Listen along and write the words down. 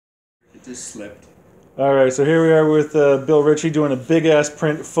It just slipped. All right, so here we are with Bill Ritchie doing a big-ass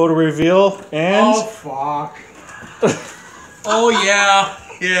print photo reveal, and... Oh, fuck. Oh, yeah.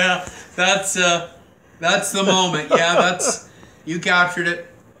 Yeah, that's the moment. Yeah, that's... You captured it.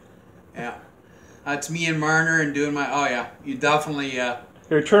 Yeah. That's me and Marner and doing my... Oh, yeah. You definitely...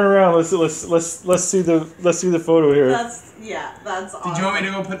 Here, turn around. Let's see the photo here. That's awesome. Did you want me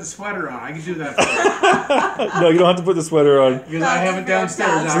to go put the sweater on? I can do that. No, you don't have to put the sweater on. Because I have it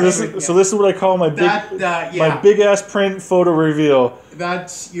downstairs. So this is what I call my big ass print photo reveal.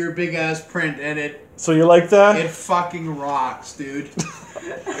 That's your big ass print, and it. So you like that? It fucking rocks, dude.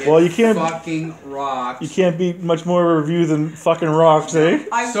 Well, you can't. Fucking rocks. You can't be much more of a review than fucking rocks, eh?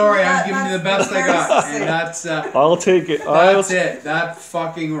 Sorry, I'm giving you the best I got, and that's. I'll take it. That's it. That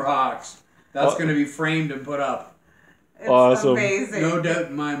fucking rocks. That's gonna be framed and put up. It's amazing. No doubt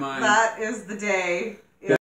in my mind. That is the day.